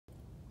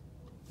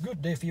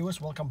Good day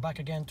viewers, welcome back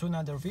again to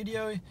another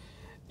video.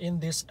 In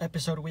this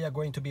episode we are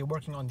going to be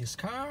working on this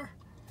car,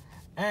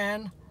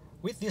 and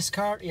with this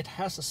car it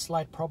has a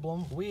slight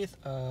problem with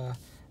the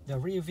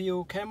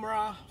review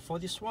camera for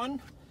this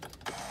one.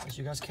 As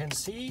you guys can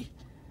see,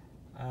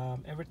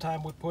 every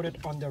time we put it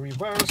on the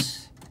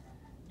reverse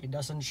it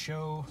doesn't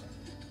show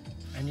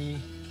any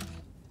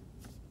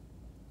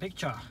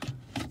picture.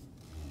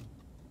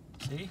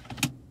 See,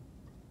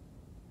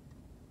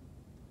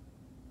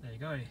 there you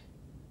go.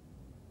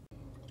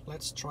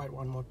 Let's try it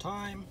one more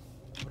time.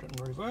 Put it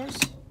in reverse.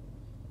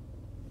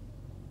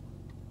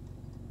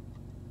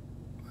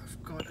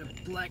 I've got a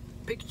black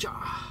picture.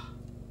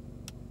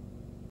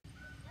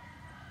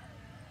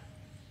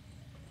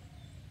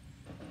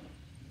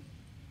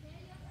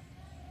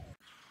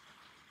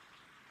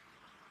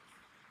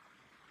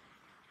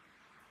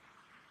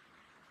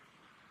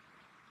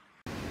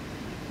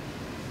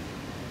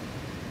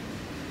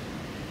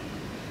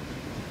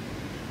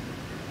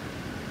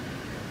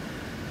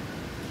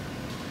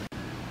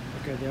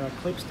 Okay, there are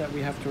clips that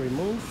we have to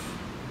remove.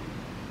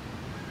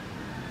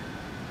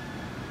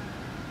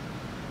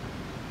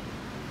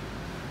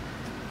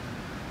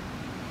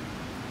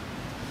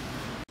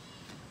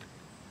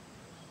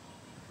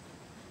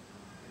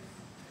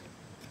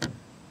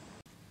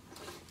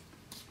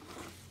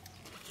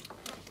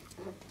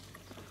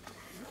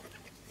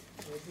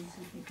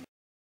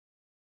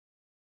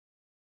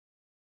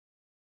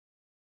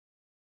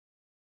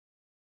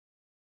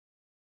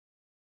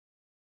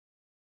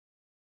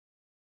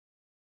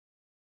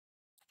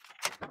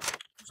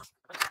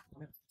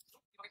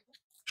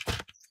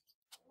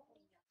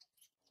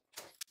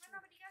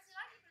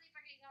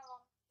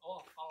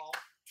 Oh, kalau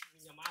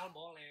minyak mahal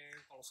boleh,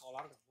 kalau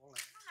solar nggak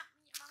boleh. Minyak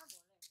mahal boleh.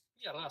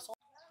 Iya lah,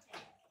 solar.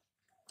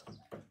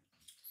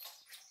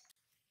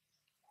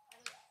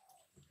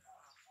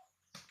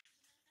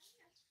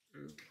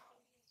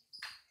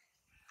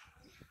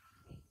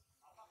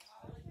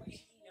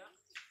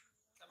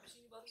 Sampai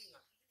sini baru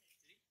ingat.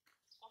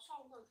 Jadi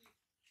kosong nanti.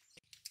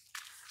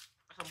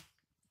 Asam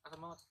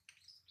banget.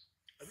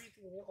 Tapi itu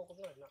ini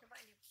kokosnya enak. Coba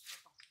ini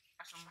potong.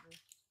 Asam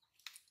banget.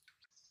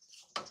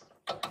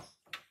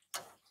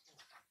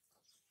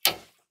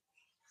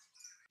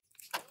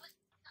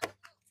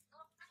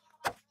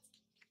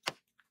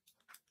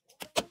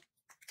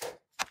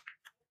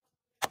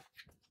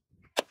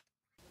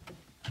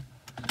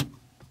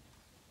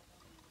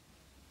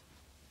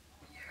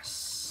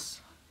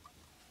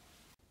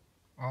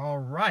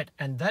 Alright,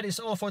 and that is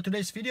all for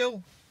today's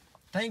video.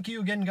 Thank you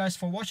again guys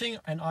for watching,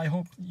 and I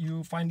hope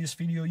you find this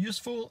video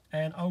useful,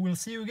 and I will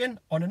see you again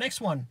on the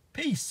next one.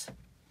 Peace!